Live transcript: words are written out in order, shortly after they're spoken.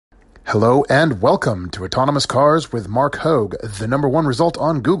Hello and welcome to Autonomous Cars with Mark Hogue, the number one result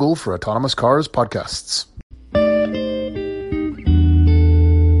on Google for autonomous cars podcasts.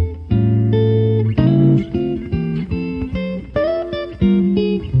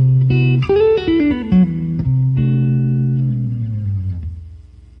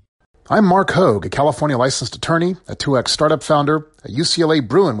 I'm Mark Hogue, a California licensed attorney, a 2X startup founder, a UCLA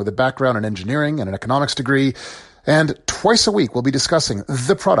Bruin with a background in engineering and an economics degree, and twice a week we'll be discussing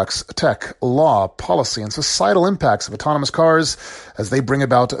the products, tech, law, policy, and societal impacts of autonomous cars as they bring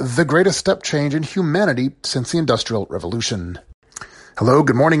about the greatest step change in humanity since the Industrial Revolution. Hello,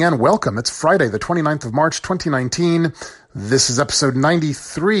 good morning, and welcome. It's Friday, the 29th of March, 2019. This is episode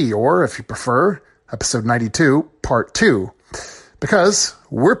 93, or if you prefer, episode 92, part 2. Because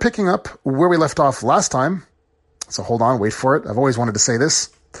we're picking up where we left off last time. So hold on, wait for it. I've always wanted to say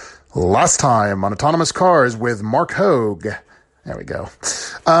this. Last time on Autonomous Cars with Mark Hogue. There we go.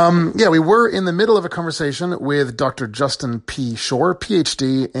 We were in the middle of a conversation with Dr. Justin P. Shore,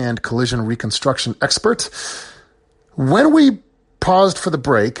 PhD and collision reconstruction expert. When we paused for the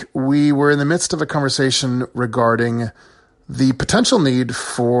break, we were in the midst of a conversation regarding the potential need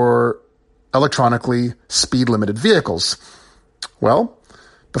for electronically speed-limited vehicles. Well,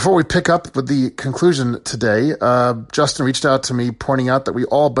 before we pick up with the conclusion today, Justin reached out to me pointing out that we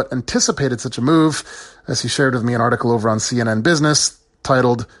all but anticipated such a move, as he shared with me an article over on CNN Business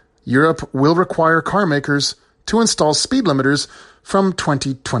titled, "Europe Will Require Car Makers to Install Speed Limiters from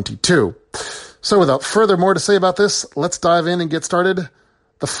 2022. So without further more to say about this, let's dive in and get started.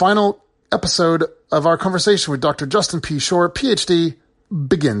 The final episode of our conversation with Dr. Justin P. Shore, PhD,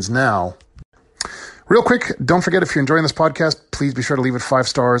 begins now. Real quick, don't forget if you're enjoying this podcast, please be sure to leave it 5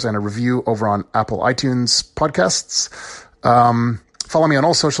 stars and a review over on Apple iTunes podcasts. Follow me on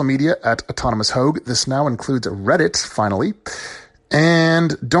all social media at Autonomous Hogue. This now includes Reddit, finally.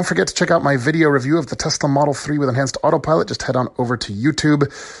 And don't forget to check out my video review of the Tesla Model 3 with enhanced autopilot. Just head on over to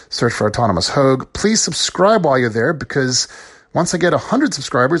YouTube, search for Autonomous Hogue. Please subscribe while you're there, because once I get 100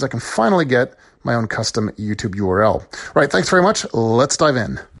 subscribers, I can finally get my own custom YouTube URL. Right, thanks very much. Let's dive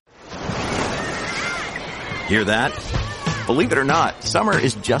in. Hear that? Believe it or not, summer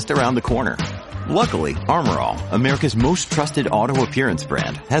is just around the corner. Luckily, Armor All, America's most trusted auto appearance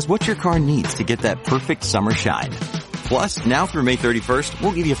brand, has what your car needs to get that perfect summer shine. Plus, now through May 31st,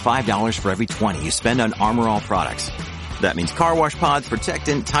 we'll give you $5 for every $20 you spend on Armor All products. That means car wash pods,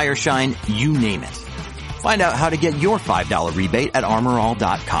 protectant, tire shine, you name it. Find out how to get your $5 rebate at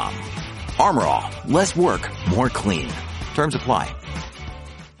armorall.com. Armor All, less work, more clean. Terms apply.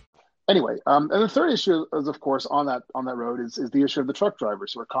 Anyway, and the third issue is, of course, on that road is the issue of the truck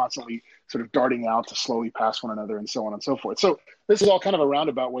drivers who are constantly sort of darting out to slowly pass one another and so on and so forth. So this is all kind of a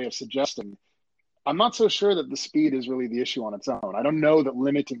roundabout way of suggesting I'm not so sure that the speed is really the issue on its own. I don't know that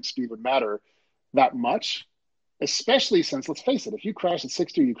limiting speed would matter that much, especially since, let's face it, if you crash at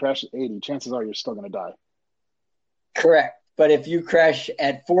 60 or you crash at 80, chances are you're still going to die. Correct. But if you crash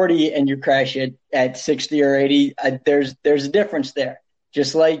at 40 and you crash at 60 or 80, there's a difference there.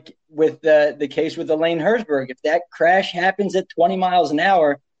 Just like with the case with Elaine Herzberg, if that crash happens at 20 miles an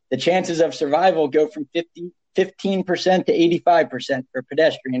hour, the chances of survival go from 15% to 85% for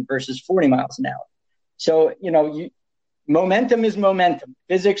pedestrian versus 40 miles an hour. So, momentum is momentum.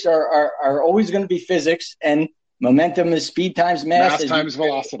 Physics are always going to be physics, and momentum is speed times mass. Mass times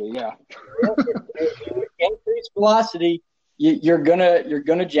velocity, yeah. If you increase velocity, you're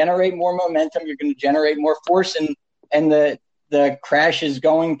gonna generate more momentum. You're going to generate more force, and the crash is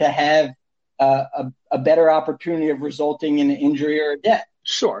going to have a better opportunity of resulting in an injury or a death.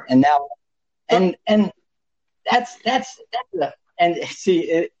 Sure. And now, and that's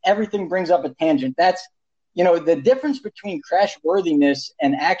everything brings up a tangent. That's, the difference between crash worthiness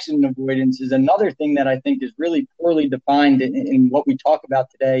and accident avoidance is another thing that I think is really poorly defined in what we talk about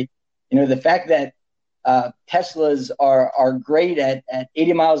today. The fact that Teslas are great at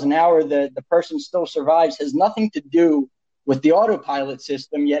 80 miles an hour, the person still survives, has nothing to do with the autopilot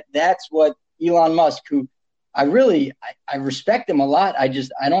system, yet that's what Elon Musk, who I respect him a lot. I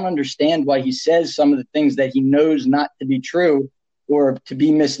don't understand why he says some of the things that he knows not to be true or to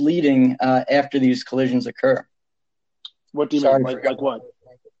be misleading after these collisions occur. What do you mean? Like what?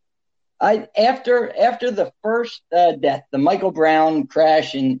 After the first death, the Michael Brown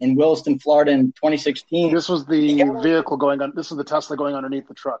crash in Williston, Florida in 2016. This was the vehicle going on. This was the Tesla going underneath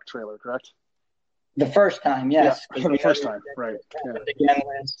the truck trailer, correct? The first time, yes. Yeah, the first time, right. Yeah. Again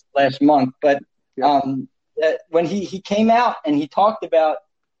last month. But when he came out and he talked about,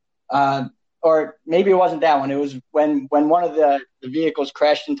 or maybe it wasn't that one. It was when one of the vehicles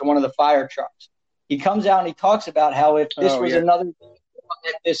crashed into one of the fire trucks. He comes out and he talks about how if this was another vehicle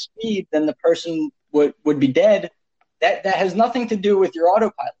at this speed, then the person would be dead. That has nothing to do with your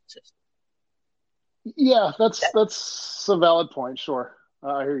autopilot system. Yeah, that's a valid point. Sure,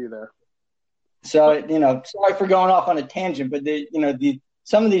 I hear you there. So, sorry for going off on a tangent, but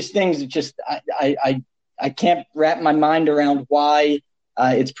some of these things, it's just I can't wrap my mind around why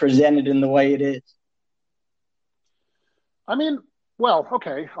it's presented in the way it is. I mean, well,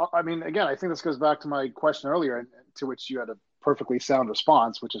 okay. I mean, again, I think this goes back to my question earlier, and to which you had a perfectly sound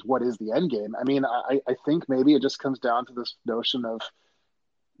response, which is, what is the end game? I mean, I think maybe it just comes down to this notion of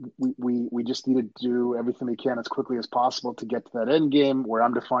we just need to do everything we can as quickly as possible to get to that end game, where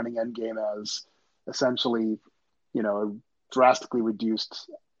I'm defining end game as essentially, drastically reduced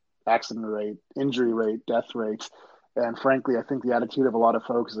accident rate, injury rate, death rate. And frankly, I think the attitude of a lot of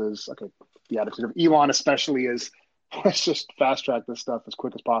folks is, okay, the attitude of Elon especially is, let's just fast track this stuff as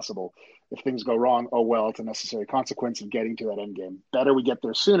quick as possible. If things go wrong, oh well, it's a necessary consequence of getting to that end game. Better we get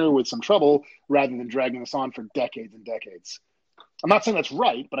there sooner with some trouble rather than dragging this on for decades and decades. I'm not saying that's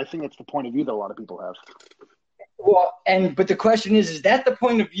right, but I think that's the point of view that a lot of people have. Well, but the question is that the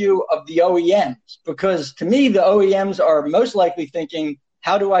point of view of the OEMs? Because to me, the OEMs are most likely thinking,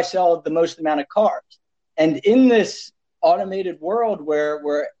 how do I sell the most amount of cars? And in this automated world where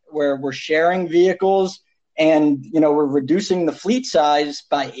we're sharing vehicles and, we're reducing the fleet size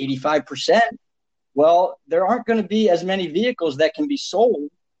by 85%, well, there aren't going to be as many vehicles that can be sold.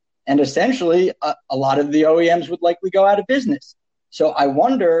 And essentially, a lot of the OEMs would likely go out of business. So I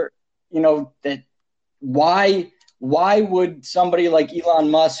wonder, that why would somebody like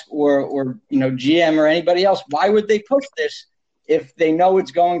Elon Musk or GM or anybody else, why would they push this if they know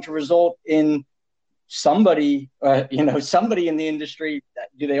it's going to result in somebody in the industry?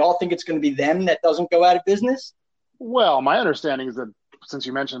 Do they all think it's going to be them that doesn't go out of business? Well, my understanding is that, since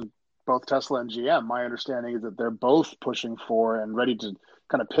you mentioned both Tesla and GM, my understanding is that they're both pushing for and ready to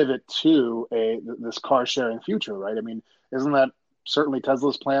kind of pivot to this car sharing future, right? I mean, isn't that certainly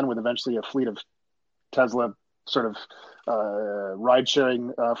Tesla's plan, with eventually a fleet of Tesla sort of ride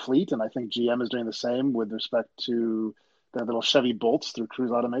sharing fleet? And I think GM is doing the same with respect to the little Chevy Bolts through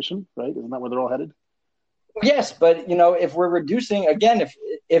Cruise Automation, right? Isn't that where they're all headed? Yes, but if we're reducing again,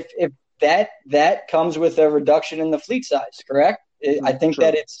 if that comes with a reduction in the fleet size, correct? I think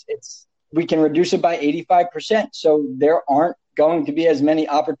that it's we can reduce it by 85%. So there aren't going to be as many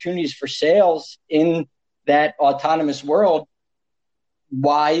opportunities for sales in that autonomous world.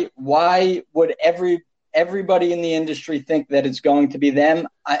 Why would everybody in the industry think that it's going to be them?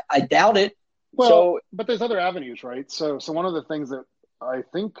 I doubt it. Well, but there's other avenues, right? So one of the things that I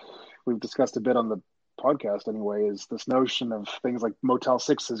think we've discussed a bit on the podcast anyway is this notion of things like Motel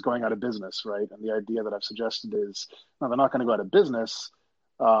 6s going out of business, right? And the idea that I've suggested is, no, they're not going to go out of business.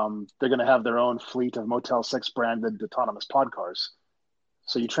 They're going to have their own fleet of Motel 6 branded autonomous pod cars.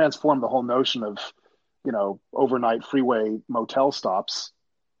 So you transform the whole notion of, overnight freeway motel stops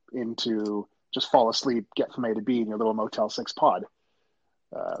into just fall asleep, get from A to B in your little Motel 6 pod.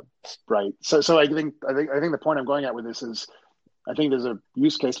 Right. So I think the point I'm going at with this is, I think there's a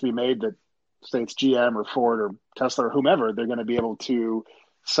use case to be made that, say it's GM or Ford or Tesla or whomever, they're going to be able to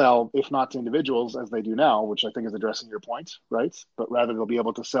sell, if not to individuals as they do now, which I think is addressing your point, right? But rather they'll be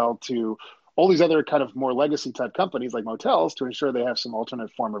able to sell to all these other kind of more legacy type companies like motels to ensure they have some alternate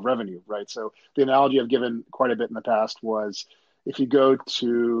form of revenue, right? So the analogy I've given quite a bit in the past was, if you go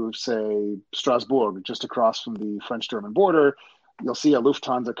to, say, Strasbourg, just across from the French-German border, you'll see a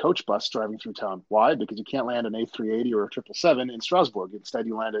Lufthansa coach bus driving through town. Why? Because you can't land an A380 or a 777 in Strasbourg. Instead,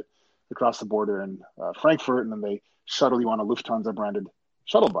 you land it across the border in Frankfurt, and then they shuttle you on a Lufthansa-branded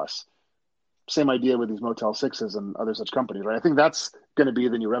shuttle bus. Same idea with these Motel 6s and other such companies, right? I think that's going to be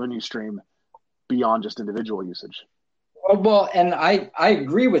the new revenue stream beyond just individual usage. Well, and I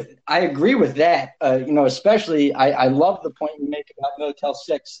agree with that. Especially I love the point you make about Motel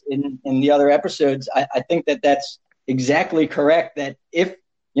 6 in the other episodes. I think that that's exactly correct. That if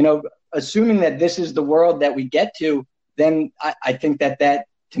assuming that this is the world that we get to, then I think that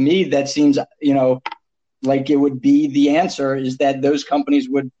to me that seems like it would be the answer, is that those companies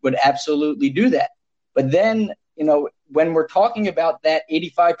would absolutely do that. But then when we're talking about that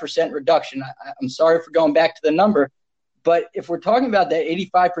 85% reduction, I'm sorry for going back to the number. But if we're talking about that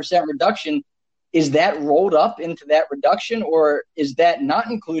 85% reduction, is that rolled up into that reduction, or is that not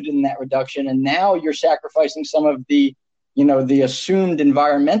included in that reduction? And now you're sacrificing some of the, the assumed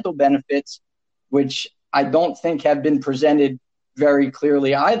environmental benefits, which I don't think have been presented very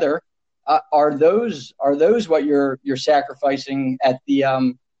clearly either. Are those what you're sacrificing at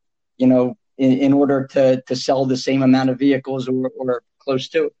the, in order to sell the same amount of vehicles or close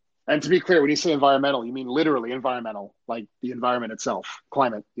to it? And to be clear, when you say environmental, you mean literally environmental, like the environment itself,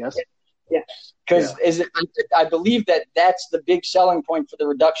 climate, yes? Yes, because I believe that that's the big selling point for the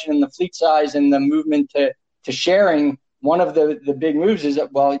reduction in the fleet size and the movement to sharing. One of the big moves is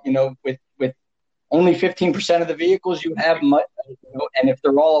that, well, with only 15% of the vehicles you have, and if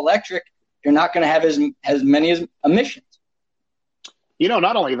they're all electric, you're not going to have as many emissions.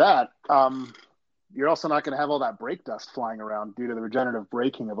 Not only that, you're also not going to have all that brake dust flying around due to the regenerative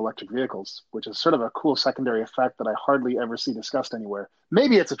braking of electric vehicles, which is sort of a cool secondary effect that I hardly ever see discussed anywhere.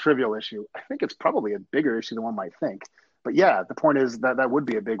 Maybe it's a trivial issue. I think it's probably a bigger issue than one might think. But yeah, the point is that would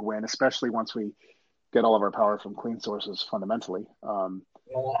be a big win, especially once we get all of our power from clean sources fundamentally.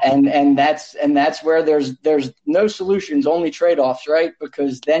 And that's where there's no solutions, only trade-offs, right?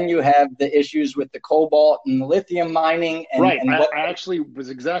 Because then you have the issues with the cobalt and the lithium mining. Right. I actually was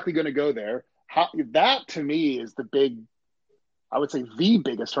exactly going to go there. That to me is I would say the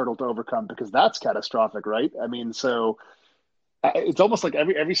biggest hurdle to overcome, because that's catastrophic, right? I mean, so it's almost like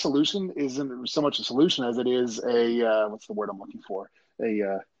every solution isn't so much a solution as it is what's the word I'm looking for?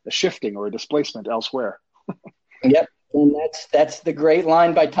 A shifting or a displacement elsewhere. Yep. And that's the great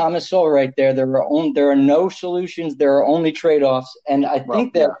line by Thomas Sowell right there. There are no solutions. There are only trade-offs. And I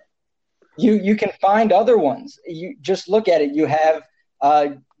think that you can find other ones. You just look at it. You have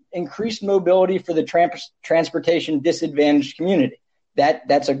increased mobility for the transportation disadvantaged community.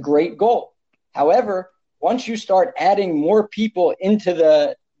 That's a great goal. However, once you start adding more people into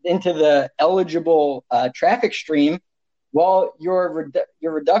the eligible traffic stream, well, your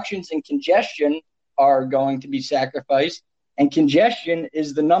reductions in congestion are going to be sacrificed, and congestion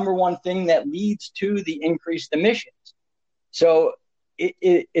is the number one thing that leads to the increased emissions. So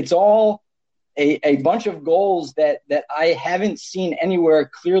it's all a bunch of goals that I haven't seen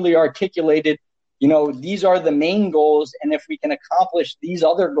anywhere clearly articulated. These are the main goals, and if we can accomplish these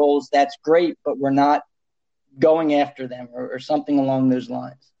other goals, that's great, but we're not going after them or something along those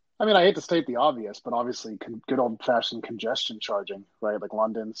lines. I mean, I hate to state the obvious, but obviously good old-fashioned congestion charging, right? Like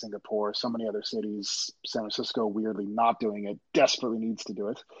London, Singapore, so many other cities, San Francisco weirdly not doing it, desperately needs to do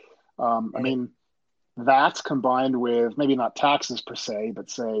it. I mean, that's combined with maybe not taxes per se, but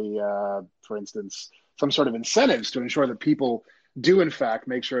say, for instance, some sort of incentives to ensure that people do in fact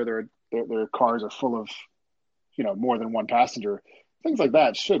make sure their cars are full of, more than one passenger. Things like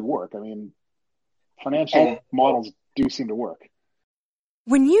that should work. I mean, financial models do seem to work.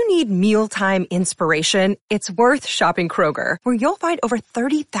 When you need mealtime inspiration, it's worth shopping Kroger, where you'll find over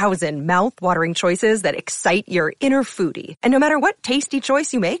 30,000 mouth-watering choices that excite your inner foodie. And no matter what tasty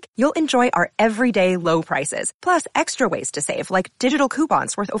choice you make, you'll enjoy our everyday low prices, plus extra ways to save, like digital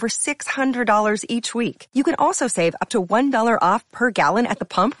coupons worth over $600 each week. You can also save up to $1 off per gallon at the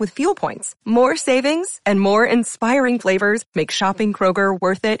pump with fuel points. More savings and more inspiring flavors make shopping Kroger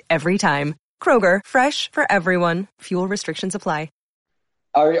worth it every time. Kroger, fresh for everyone. Fuel restrictions apply.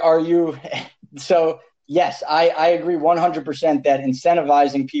 Are you so? Yes, I agree 100% that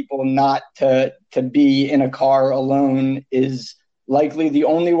incentivizing people not to be in a car alone is likely the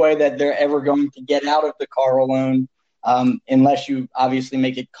only way that they're ever going to get out of the car alone, unless you obviously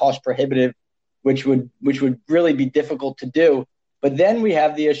make it cost prohibitive, which would really be difficult to do. But then we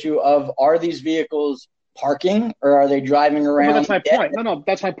have the issue of, are these vehicles parking or are they driving around? But that's my point. No,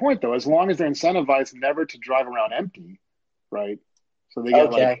 that's my point though. As long as they're incentivized never to drive around empty, right? So they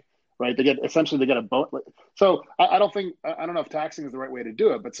get they get a boat. So I don't know if taxing is the right way to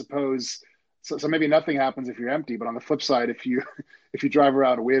do it, but suppose, so maybe nothing happens if you're empty, but on the flip side, if you drive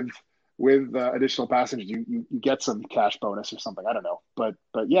around with additional passengers, you get some cash bonus or something. I don't know. But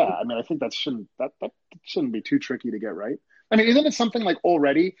yeah, I mean, I think that shouldn't be too tricky to get right. I mean, isn't it something like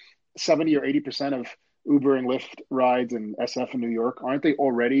already 70 or 80% of Uber and Lyft rides in SF in New York, aren't they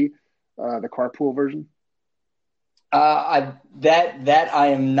already the carpool version? I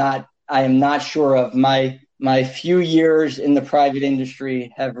am not sure of. My few years in the private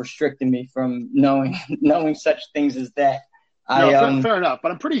industry have restricted me from knowing such things as that. Fair enough,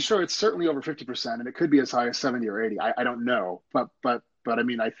 but I'm pretty sure it's certainly over 50%, and it could be as high as 70 or 80. I don't know, but I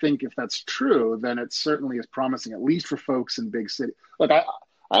mean, I think if that's true, then it certainly is promising, at least for folks in big cities. Look, I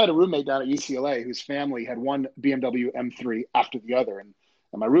had a roommate down at UCLA whose family had one BMW M3 after the other, and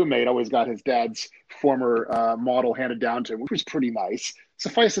my roommate always got his dad's former model handed down to him, which was pretty nice.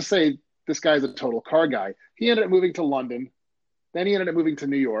 Suffice to say, this guy's a total car guy. He ended up moving to London. Then he ended up moving to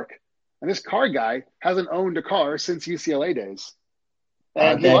New York. And this car guy hasn't owned a car since UCLA days.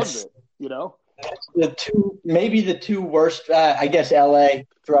 And he loves it, Maybe the two worst, I guess LA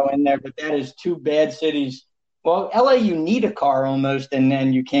throw in there, but that is two bad cities. Well, LA, you need a car almost, and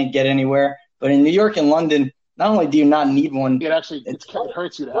then you can't get anywhere. But in New York and London, not only do you not need one, it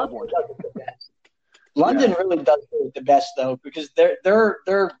hurts you to have one. London really does it the best, though, because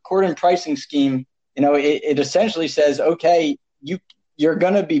their court pricing scheme, it essentially says, okay, you're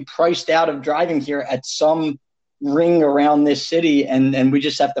going to be priced out of driving here at some ring around this city, and we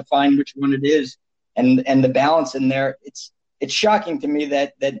just have to find which one it is, and the balance in there. It's shocking to me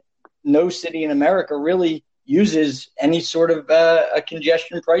that no city in America really uses any sort of a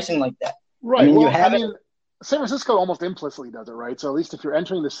congestion pricing like that. Right. San Francisco almost implicitly does it, right? So at least if you're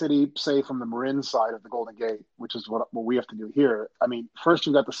entering the city, say from the Marin side of the Golden Gate, which is what we have to do here. I mean, first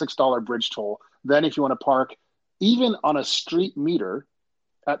you've got the $6 bridge toll. Then if you want to park even on a street meter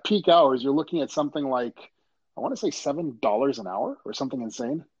at peak hours, you're looking at something like, I want to say $7 an hour or something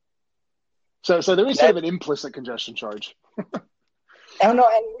insane. So there is sort of an implicit congestion charge. I don't know.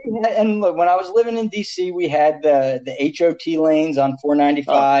 And look, when I was living in DC, we had the HOT lanes on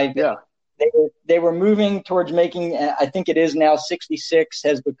 495. Yeah. They were moving towards making, I think it is now 66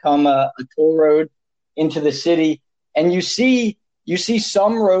 has become a toll road into the city. And you see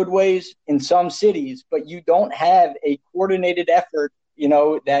some roadways in some cities, but you don't have a coordinated effort,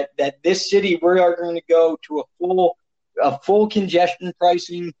 that this city, we are going to go to a full congestion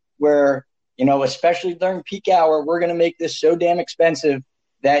pricing where, especially during peak hour, we're going to make this so damn expensive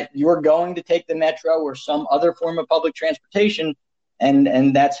that you're going to take the metro or some other form of public transportation.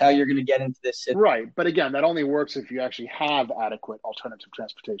 And that's how you're going to get into this city. Right. But again, that only works if you actually have adequate alternative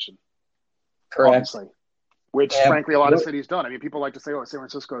transportation. Correct. Obviously, which frankly, a lot of cities don't. I mean, people like to say, San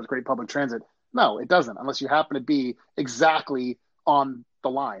Francisco has great public transit. No, it doesn't, unless you happen to be exactly on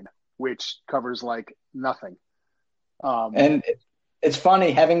the line, which covers like nothing. And it's funny,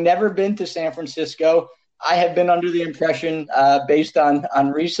 having never been to San Francisco, I have been under the impression, based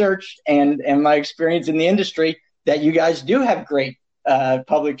on research and my experience in the industry, that you guys do have great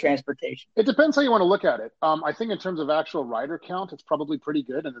public transportation. It depends how you want to look at it. I think in terms of actual rider count, it's probably pretty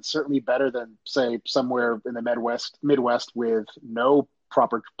good, and it's certainly better than, say, somewhere in the Midwest with no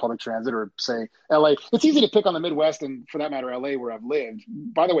proper public transit, or say LA. It's easy to pick on the Midwest, and for that matter, LA, where I've lived.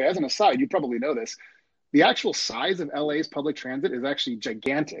 By the way, as an aside, you probably know this. The actual size of LA's public transit is actually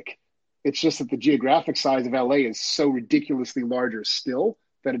gigantic. It's just that the geographic size of LA is so ridiculously larger still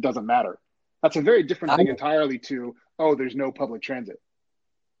that it doesn't matter. That's a very different thing entirely to, there's no public transit.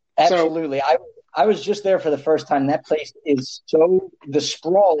 Absolutely. So, I was just there for the first time. That place is the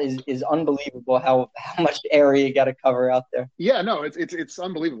sprawl is unbelievable how much area you got to cover out there. Yeah, no, it's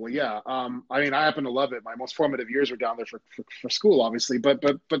unbelievable. Yeah. I mean, I happen to love it. My most formative years were down there for school, obviously. But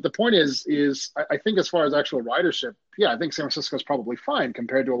the point is I think as far as actual ridership, I think San Francisco is probably fine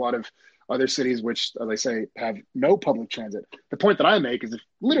compared to a lot of other cities, which, as I say, have no public transit. The point that I make is, if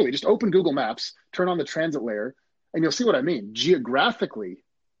literally just open Google Maps, turn on the transit layer, and you'll see what I mean. Geographically,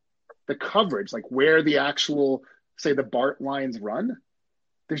 the coverage, like where the actual, say, the BART lines run,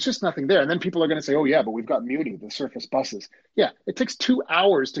 there's just nothing there. And then people are going to say, but we've got Muni, the surface buses. Yeah, it takes 2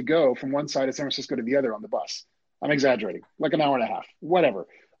 hours to go from one side of San Francisco to the other on the bus. I'm exaggerating, like an hour and a half, whatever.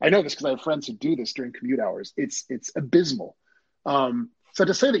 I know this because I have friends who do this during commute hours. It's abysmal. So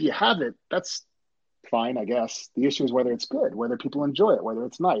to say that you have it, that's fine, I guess. The issue is whether it's good, whether people enjoy it, whether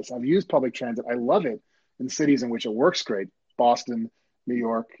it's nice. I've used public transit. I love it in cities in which it works great. Boston, New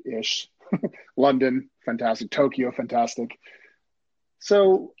York-ish, London, fantastic. Tokyo, fantastic.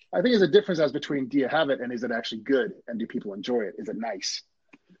 So I think there's a difference as between, do you have it and is it actually good? And do people enjoy it? Is it nice?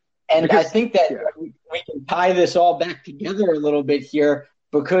 And I think that we can tie this all back together a little bit here,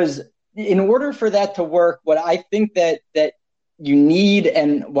 because in order for that to work, what I think that you need,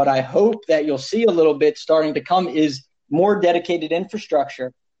 and what I hope that you'll see a little bit starting to come, is more dedicated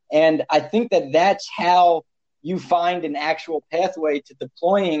infrastructure. And I think that that's how you find an actual pathway to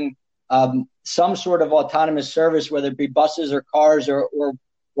deploying some sort of autonomous service, whether it be buses or cars or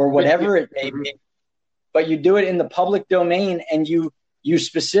whatever it may be. But you do it in the public domain, and you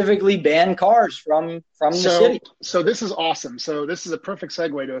specifically ban cars from the city. So this is awesome. So this is a perfect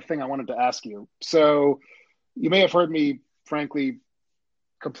segue to a thing I wanted to ask you. So you may have heard me, frankly,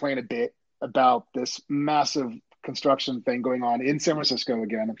 complain a bit about this massive construction thing going on in San Francisco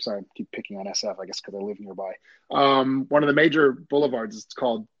again. I'm sorry, I keep picking on SF, I guess because I live nearby. One of the major boulevards is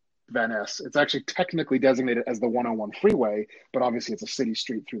called Van Ness. It's actually technically designated as the 101 freeway, but obviously it's a city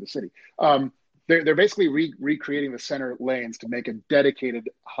street through the city. They're basically recreating the center lanes to make a dedicated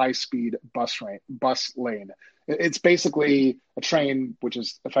high-speed bus lane. It's basically a train, which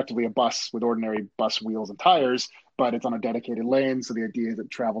is effectively a bus with ordinary bus wheels and tires, but it's on a dedicated lane. So the idea is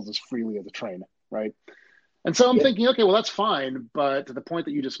it travels as freely as a train, right? And so I'm thinking, okay, well, that's fine. But to the point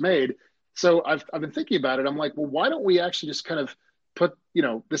that you just made, so I've been thinking about it. I'm like, well, why don't we actually just kind of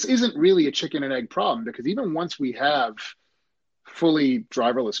this isn't really a chicken and egg problem, because even once we have fully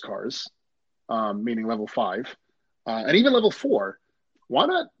driverless cars, meaning level 5, and even level 4, why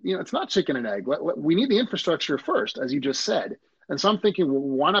not, it's not chicken and egg. We need the infrastructure first, as you just said. And so I'm thinking, well,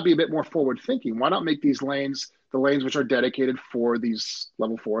 why not be a bit more forward thinking? Why not make these lanes the lanes which are dedicated for these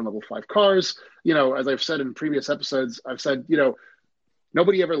level 4 and level 5 cars? As I've said in previous episodes, I've said,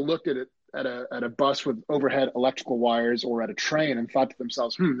 nobody ever looked at it at a bus with overhead electrical wires or at a train and thought to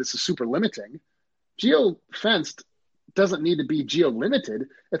themselves, this is super limiting. Geo-fenced doesn't need to be geo-limited.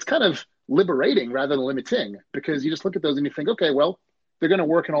 It's kind of liberating rather than limiting, because you just look at those and you think, okay, well, they're going to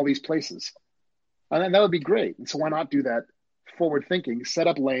work in all these places. And then that would be great. And so why not do that forward thinking, set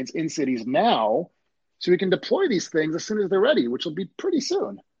up lanes in cities now so we can deploy these things as soon as they're ready, which will be pretty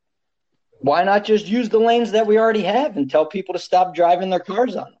soon. Why not just use the lanes that we already have and tell people to stop driving their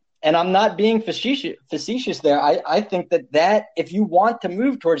cars on them? And I'm not being facetious there. I think that if you want to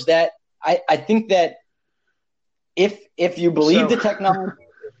move towards that, I think that if you believe the technology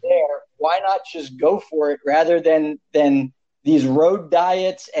is there, why not just go for it rather than these road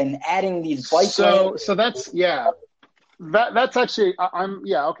diets and adding these bike lanes? So that's, that's actually, I'm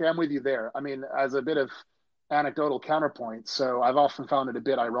with you there. I mean, as a bit of anecdotal counterpoint, so I've often found it a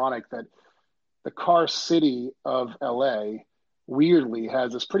bit ironic that the car city of LA weirdly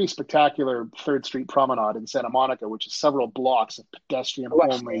has this pretty spectacular 3rd Street promenade in Santa Monica, which is several blocks of pedestrian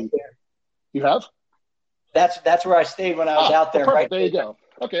only. You have? That's where I stayed when I was out there. Perfect. Right there you go.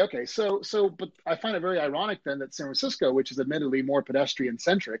 Okay. So, but I find it very ironic then that San Francisco, which is admittedly more pedestrian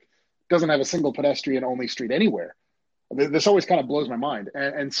centric, doesn't have a single pedestrian only street anywhere. This always kind of blows my mind.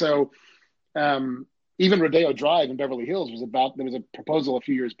 And so, even Rodeo Drive in Beverly Hills there was a proposal a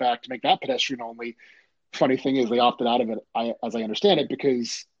few years back to make that pedestrian only. Funny thing is they opted out of it, as I understand it,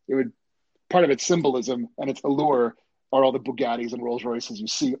 because part of its symbolism and its allure are all the Bugattis and Rolls Royces you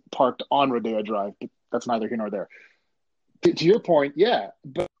see parked on Rodeo Drive, but that's neither here nor there. To your point,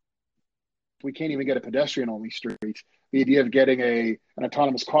 but we can't even get a pedestrian-only street. The idea of getting an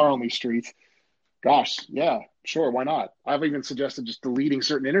autonomous car-only street, gosh, yeah, sure, why not? I've even suggested just deleting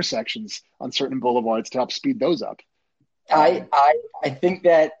certain intersections on certain boulevards to help speed those up. I think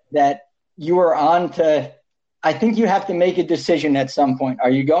that you are on to. I think you have to make a decision at some point. Are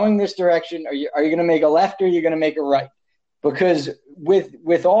you going this direction? Are you going to make a left or are you going to make a right? Because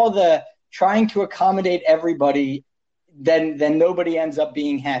with all the trying to accommodate everybody, then nobody ends up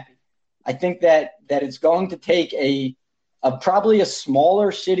being happy. I think that it's going to take a probably a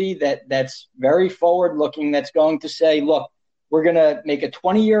smaller city that's very forward looking, that's going to say, look, we're going to make a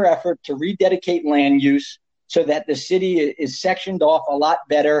 20-year effort to rededicate land use so that the city is sectioned off a lot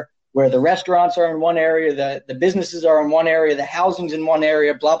better, where the restaurants are in one area, the businesses are in one area, the housing's in one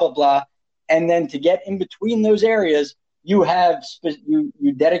area, blah, blah, blah. And then to get in between those areas, you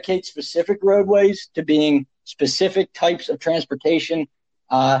dedicate specific roadways to being specific types of transportation.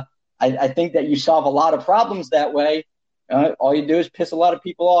 I think that you solve a lot of problems that way. All you do is piss a lot of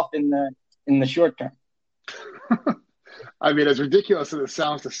people off in the short term. I mean, as ridiculous as it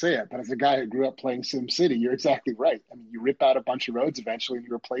sounds to say it, but as a guy who grew up playing SimCity, you're exactly right. I mean, you rip out a bunch of roads eventually and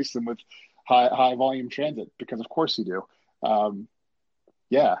you replace them with high volume transit, because of course you do. I'm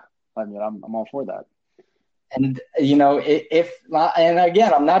all for that. And, and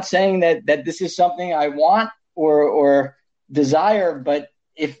again, I'm not saying that this is something I want or desire, but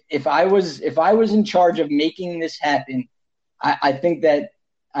if I was in charge of making this happen, I think that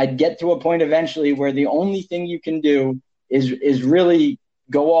I'd get to a point eventually where the only thing you can do is really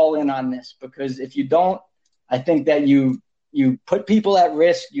go all in on this, because if you don't, I think that you put people at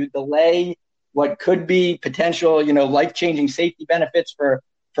risk, you delay what could be potential, life-changing safety benefits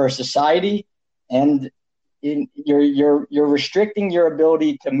for society, and you're restricting your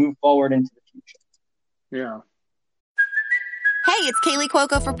ability to move forward into the future. Yeah. Hey, it's Kaylee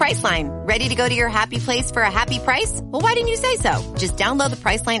Cuoco for Priceline. Ready to go to your happy place for a happy price? Well, why didn't you say so? Just download the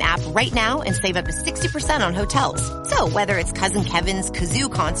Priceline app right now and save up to 60% on hotels. So whether it's Cousin Kevin's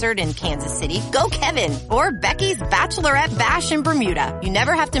Kazoo Concert in Kansas City, go Kevin, or Becky's Bachelorette Bash in Bermuda, you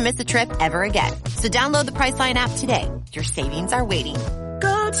never have to miss a trip ever again. So download the Priceline app today. Your savings are waiting.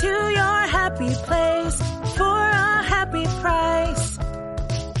 Go to your happy place for a happy price.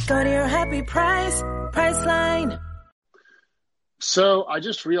 Go to your happy price, Priceline. So I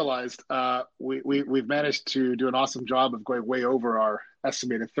just realized we've managed to do an awesome job of going way over our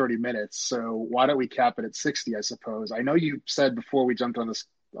estimated 30 minutes. So why don't we cap it at 60, I suppose? I know you said before we jumped on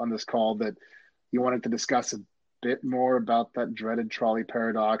this call that you wanted to discuss a bit more about that dreaded trolley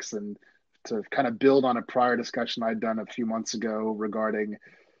paradox, and to kind of build on a prior discussion I'd done a few months ago regarding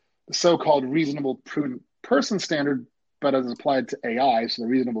the so-called reasonable prudent person standard but as applied to AI, so the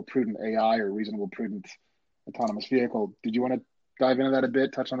reasonable prudent AI or reasonable prudent autonomous vehicle, did you want to dive into that a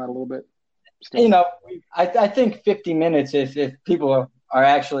bit, touch on that a little bit? Still? You know, I think 50 minutes, if people are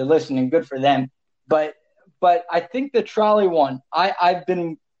actually listening, good for them. But I think the trolley one, I've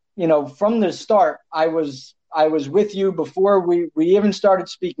been, you know, from the start, I was with you before we even started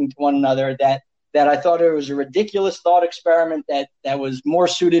speaking to one another that I thought it was a ridiculous thought experiment that was more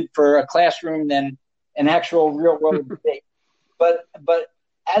suited for a classroom than an actual real world debate. But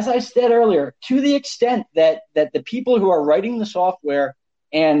as I said earlier, to the extent that the people who are writing the software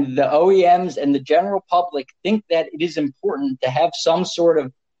and the OEMs and the general public think that it is important to have some sort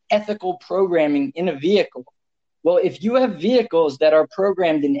of ethical programming in a vehicle. Well, if you have vehicles that are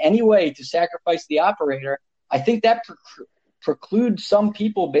programmed in any way to sacrifice the operator, I think that precludes some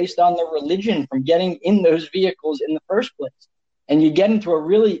people based on their religion from getting in those vehicles in the first place. And you get into a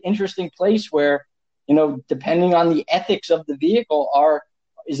really interesting place where, you know, depending on the ethics of the vehicle,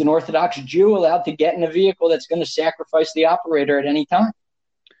 is an Orthodox Jew allowed to get in a vehicle that's going to sacrifice the operator at any time?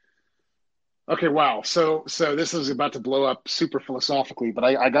 Okay, wow. So this is about to blow up super philosophically, but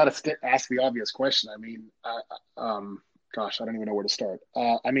I got to ask the obvious question. I mean, gosh, I don't even know where to start.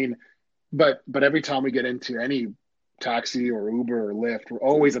 I mean, but every time we get into any taxi or Uber or Lyft, we're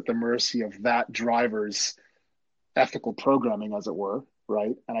always at the mercy of that driver's ethical programming, as it were,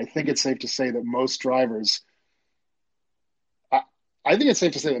 right? And I think it's safe to say that most drivers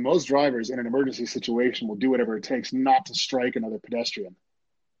in an emergency situation will do whatever it takes not to strike another pedestrian.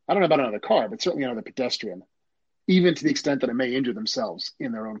 I don't know about another car, but certainly another pedestrian, even to the extent that it may injure themselves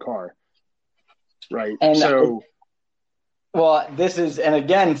in their own car, right? And this is, and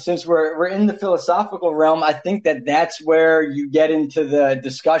again, since we're in the philosophical realm, I think that's where you get into the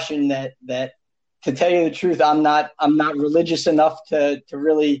discussion that to tell you the truth, I'm not religious enough to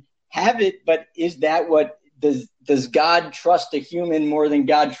really have it, but is that what does God trust a human more than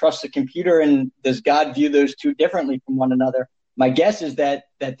God trusts a computer? And does God view those two differently from one another? My guess is that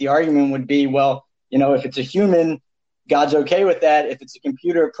the argument would be, well, you know, if it's a human, God's okay with that. If it's a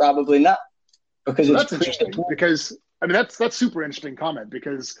computer, probably not. Because that's interesting. Because I mean, that's super interesting comment.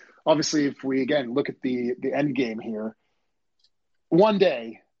 Because obviously, if we again look at the end game here, one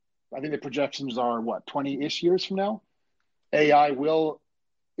day, I think the projections are 20-ish years from now, AI will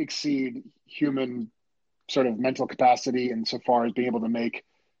exceed human sort of mental capacity insofar as being able to make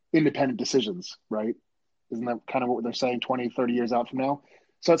independent decisions, right? Isn't that kind of what they're saying 20, 30 years out from now?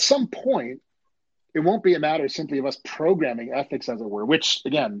 So at some point, it won't be a matter simply of us programming ethics, as it were, which,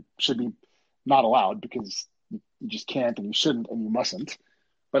 again, should be not allowed because you just can't and you shouldn't and you mustn't.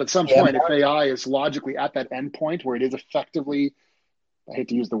 But at some point, if AI is logically at that end point where it is effectively, I hate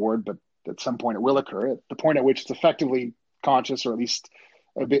to use the word, but at some point it will occur, at the point at which it's effectively conscious or at least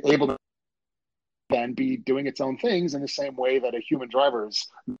able to then be doing its own things in the same way that a human driver is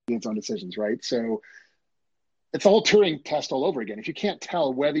making its own decisions, right? So it's a whole Turing test all over again. If you can't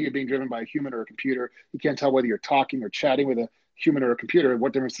tell whether you're being driven by a human or a computer, you can't tell whether you're talking or chatting with a human or a computer,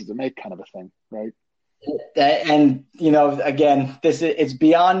 what difference does it make, kind of a thing, right? And, you know, again, it's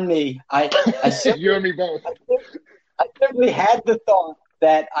beyond me. I simply, you and me both. I simply had the thought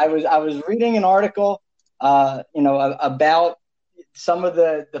that I was reading an article, you know, about some of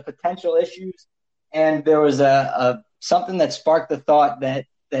the potential issues, and there was a something that sparked the thought that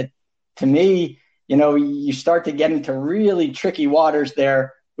to me, you know, you start to get into really tricky waters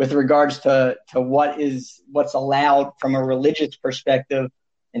there with regards to what's allowed from a religious perspective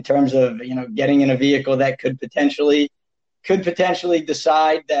in terms of, you know, getting in a vehicle that could potentially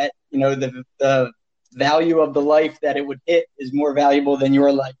decide that, you know, the value of the life that it would hit is more valuable than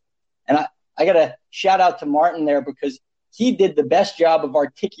your life. And I got to shout out to Martin there because he did the best job of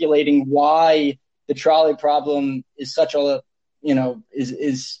articulating why the trolley problem is such a, you know,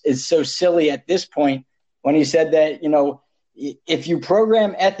 is so silly at this point when he said that, you know, if you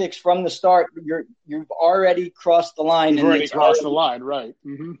program ethics from the start, you've already crossed the line. You've already crossed the line, right?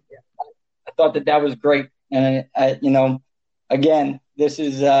 Mm-hmm. I thought that was great, and you know, again, this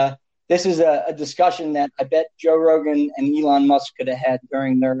is a discussion that I bet Joe Rogan and Elon Musk could have had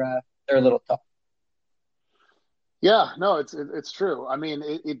during their little talk. Yeah, no, it's true. I mean,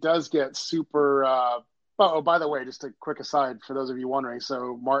 it does get super. Oh, by the way, just a quick aside for those of you wondering.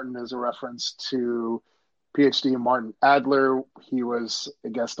 So Martin is a reference to PhD Martin Adler. He was a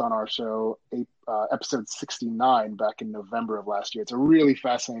guest on our show, episode 69 back in November of last year. It's a really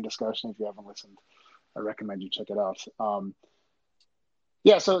fascinating discussion. If you haven't listened, I recommend you check it out.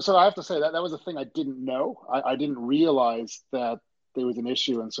 Yeah, so I have to say that was a thing I didn't know. I didn't realize that there was an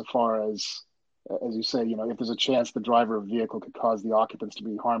issue insofar as you say, you know, if there's a chance the driver of the vehicle could cause the occupants to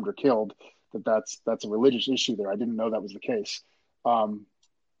be harmed or killed, that's a religious issue there. I didn't know that was the case.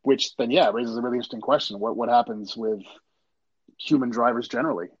 Which then, raises a really interesting question. What happens with human drivers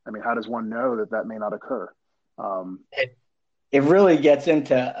generally? I mean, how does one know that may not occur? It really gets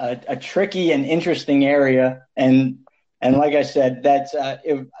into a tricky and interesting area. And like I said, that's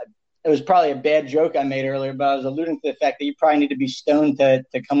it was probably a bad joke I made earlier, but I was alluding to the fact that you probably need to be stoned to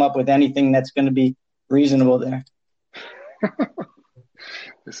come up with anything that's going to be reasonable there.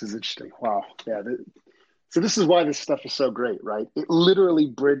 This is interesting. Wow. Yeah. So this is why this stuff is so great, right? It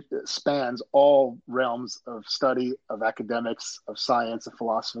literally spans all realms of study, of academics, of science, of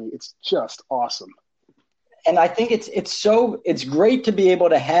philosophy. It's just awesome. And I think it's great to be able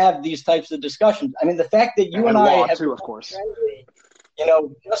to have these types of discussions. I mean, the fact that you and I have too, of course,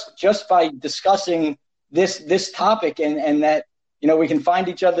 just by discussing this topic and that, we can find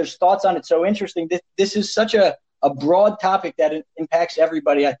each other's thoughts on it so interesting. This is such a broad topic that it impacts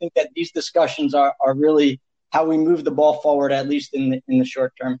everybody. I think that these discussions are really how we move the ball forward, at least in the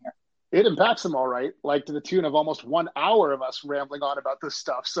short term here. It impacts them all right, like to the tune of almost 1 hour of us rambling on about this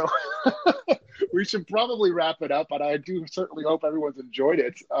stuff. So we should probably wrap it up, but I do certainly hope everyone's enjoyed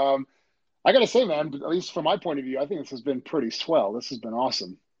it. I got to say, man, at least from my point of view, I think this has been pretty swell. This has been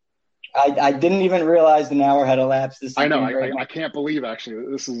awesome. I didn't even realize an hour had elapsed. I know. I can't believe,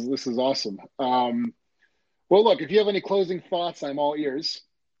 actually. This is awesome. Well, look, if you have any closing thoughts, I'm all ears.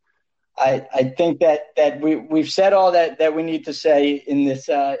 I think that we've said all that we need to say in this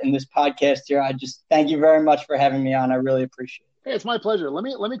podcast here. I just thank you very much for having me on. I really appreciate it. Hey, it's my pleasure. Let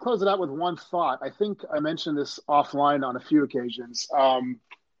me close it out with one thought. I think I mentioned this offline on a few occasions.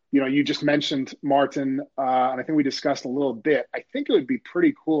 You just mentioned Martin, and I think we discussed a little bit. I think it would be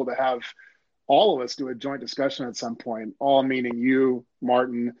pretty cool to have all of us do a joint discussion at some point, all meaning you,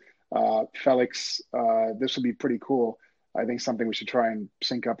 Martin, Felix. This would be pretty cool. I think something we should try and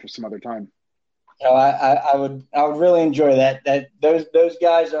sync up for some other time. I would really enjoy that. That those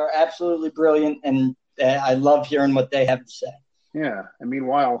guys are absolutely brilliant, and I love hearing what they have to say. Yeah, and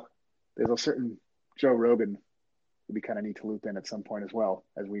meanwhile, there's a certain Joe Rogan would be kind of neat to loop in at some point as well,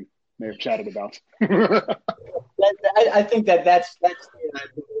 as we may have chatted about. I think that's the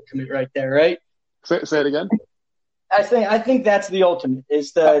ultimate right there, right? Say it again. I think that's the ultimate,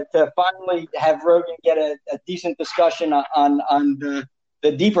 is to finally have Rogan get a decent discussion on the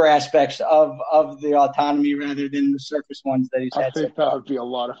deeper aspects of the autonomy rather than the surface ones that he's had. I think that would be a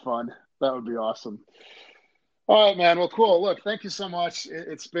lot of fun. That would be awesome. All right, man. Well, cool. Look, thank you so much.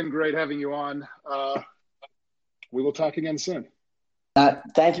 It's been great having you on. We will talk again soon.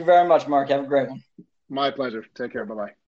 Thank you very much, Mark. Have a great one. My pleasure. Take care. Bye-bye.